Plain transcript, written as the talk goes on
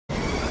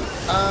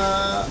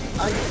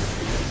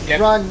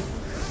Run!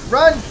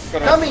 Run!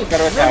 Come here! Go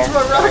to a Run tower. to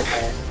a rock!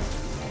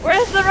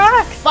 Where's the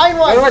rocks? Find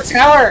one! Go to a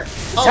tower!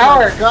 Oh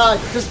Tower! my god!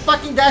 Just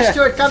fucking dash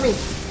to it, coming!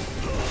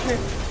 There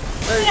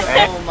you go.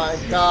 Oh my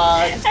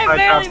god. I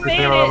barely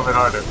made a little bit it.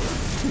 harder.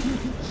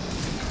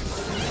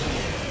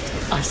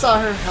 I saw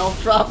her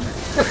health drop.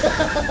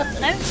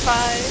 I'm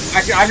fine.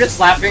 Actually, I'm just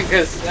laughing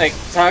because, like,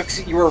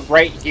 Tux, you were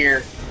right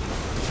here.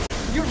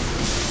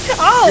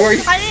 Oh, You were-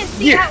 I didn't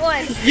see that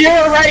one. You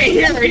were right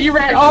here, and you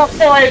ran all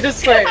the way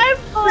this way. I'm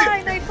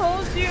blind, I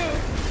told you.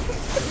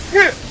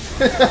 There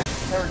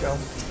we go.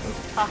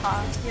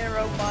 Haha, your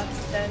robot's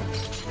dead.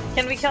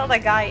 Can we kill the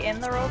guy in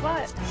the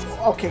robot?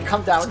 Okay,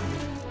 calm down.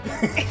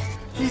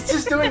 He's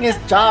just doing his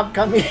job,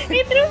 coming.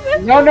 He threw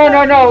this. No,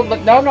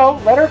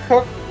 let her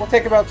cook. We'll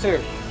take him out too.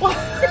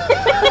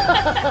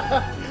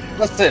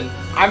 Listen,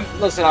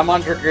 I'm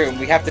on Dragoon.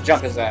 We have to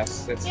jump his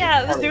ass.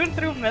 Yeah, this dude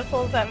threw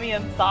missiles at me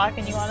in sock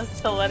and you want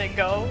us to let it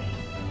go?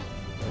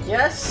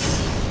 Yes?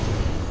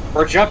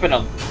 We're jumping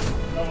him.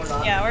 No, we're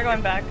not. Yeah, we're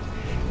going back.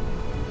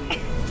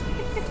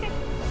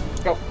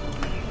 Go.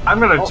 I'm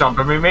gonna jump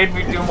him. He made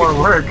me do more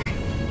work.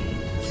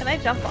 Can I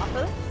jump off of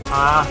this?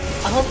 I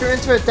hope you're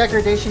into a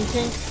degradation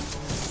kink.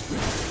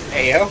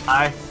 Hey, yo.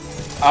 Hi.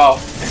 Oh.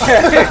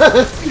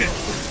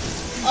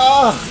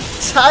 Oh,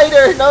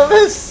 tighter,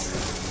 Novus!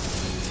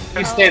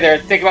 You stay there.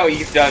 Think about what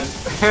you've done.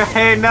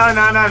 Hey, no.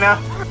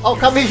 Oh,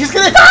 coming, he's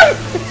gonna die!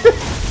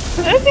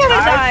 Who's gonna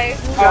die?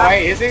 Oh,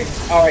 wait, is he?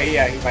 Oh, wait,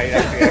 yeah, he might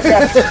actually.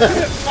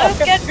 Let's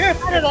get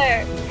out of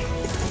there.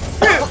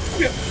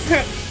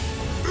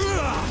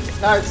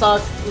 Alright,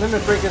 Sauce,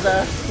 limit break his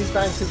ass. He's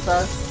dying too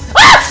fast.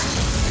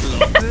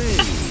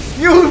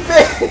 You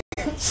bitch!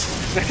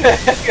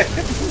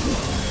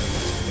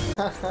 I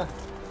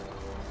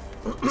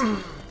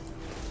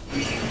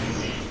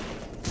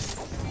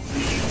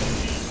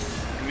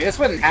mean, this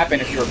wouldn't happen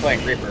if you were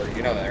playing Reaper.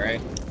 You know that,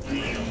 right?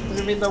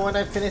 You mean the one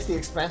I finished the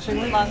expansion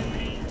with? Monk.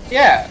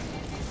 Yeah.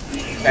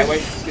 That way,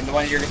 the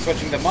one you're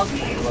switching to Monk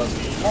for.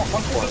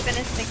 Monk for.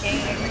 Finish the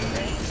game.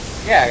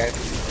 Yeah.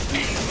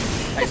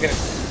 I get it.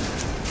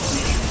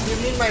 You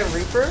mean my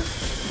Reaper?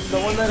 The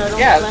one that I don't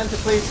plan to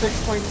play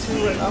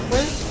 6.2 and up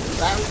with?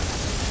 That...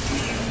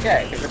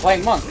 Yeah, because you're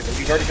playing Monk.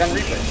 You've already done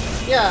Reaper.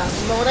 Yeah,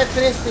 the one I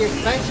finished the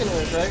expansion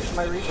with, right?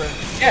 My Reaper.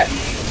 Yeah,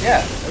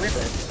 the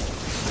Reaper.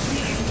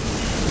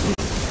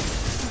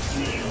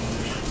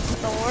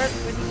 The Lord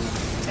would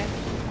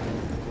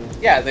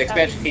Yeah, the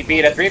expansion he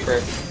beat at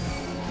Reaper.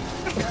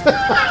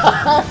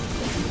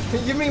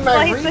 You mean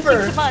my he's switching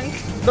Reaper? to Monk.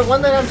 The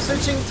one that I'm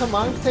switching to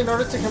Monk in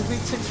order to complete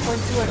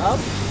 6.2 and up?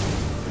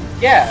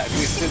 Yeah,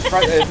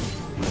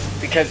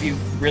 because you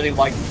really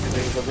liked it.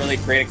 It was a really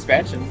great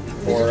expansion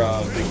for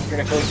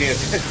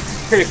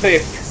critically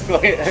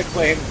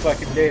acclaimed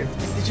fucking game.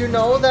 Did you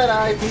know that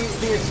I beat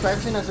the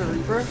expansion as a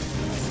Reaper?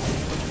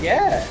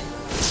 Yeah,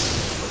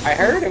 I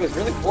heard it was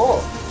really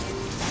cool.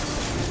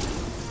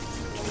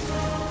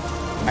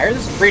 I heard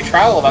there's a free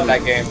trial about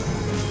that game.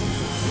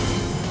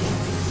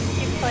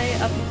 You play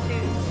up to...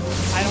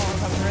 I don't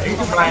remember it. You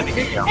can find the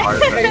game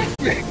harder.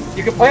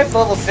 You can play up to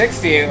level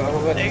 60. There you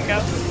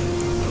go.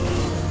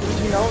 Did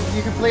you know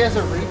you can play as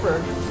a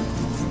Reaper?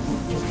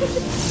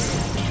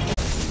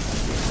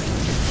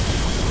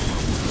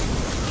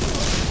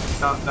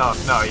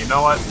 No, you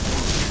know what?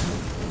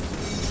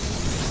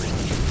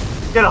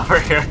 Get over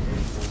here.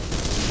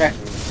 Okay.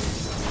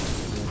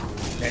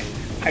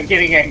 I'm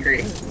getting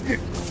angry.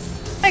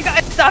 I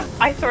got stop!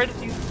 I sorted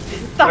you.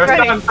 Stop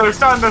running. They're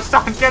stunned,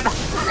 get them.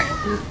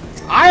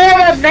 I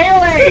am a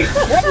melee!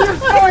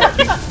 What are you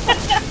doing?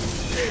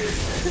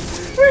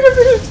 Wait a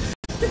minute!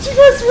 Did you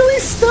guys really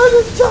stun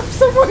and jump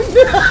someone?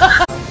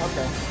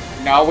 Okay.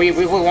 No, we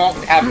won't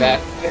have that.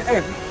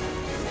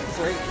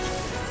 Great.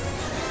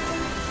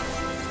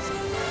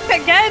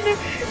 Again?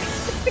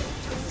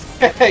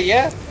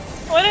 Yeah.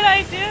 What did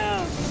I do?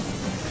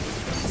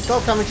 Let's go,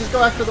 Kami. Just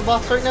go after the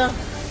boss right now.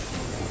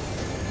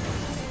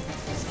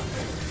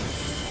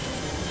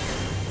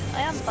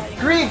 I am fighting.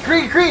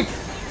 Greed!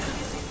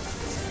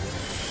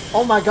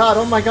 Oh my god,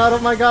 oh my god, oh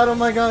my god, oh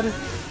my god.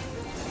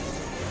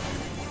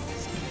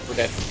 We're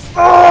dead.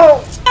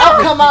 Oh! Oh,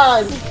 come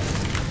on!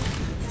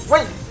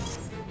 Wait!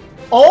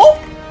 Oh?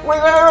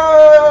 Wait!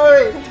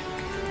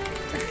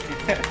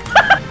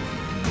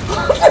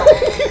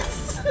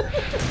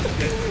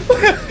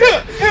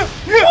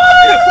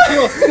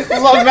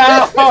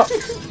 Lamau!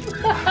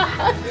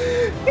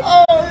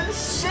 Oh,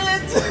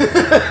 shit!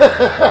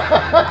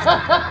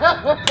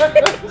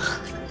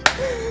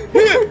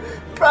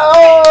 Bro,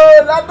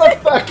 not the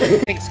fucking... I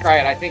think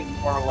Scry, I think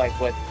more like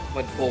what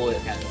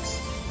bullet ends,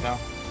 you know?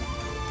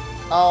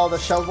 Oh, the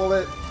shell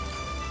bullet?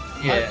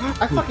 Yeah.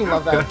 I fucking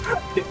love that.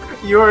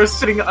 You are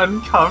sitting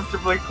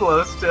uncomfortably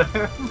close to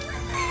him.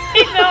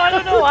 I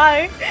don't know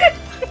why.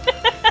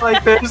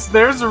 Like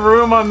there's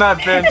room on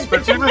that bench,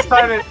 but you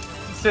decided to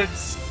sit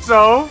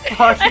so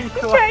fucking I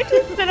close. tried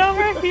to sit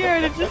over here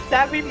and it just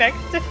sat me next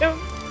to him.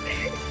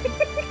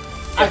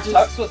 If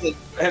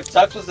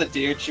Tux was a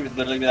dude, she would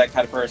literally be that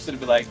kind of person to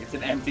be like, it's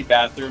an empty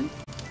bathroom,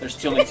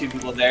 there's only two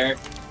people there,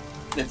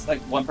 it's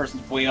like one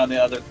person's way on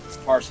the other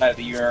far side of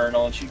the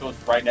urinal, and she goes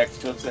right next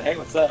to him and says, "Hey,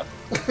 what's up?"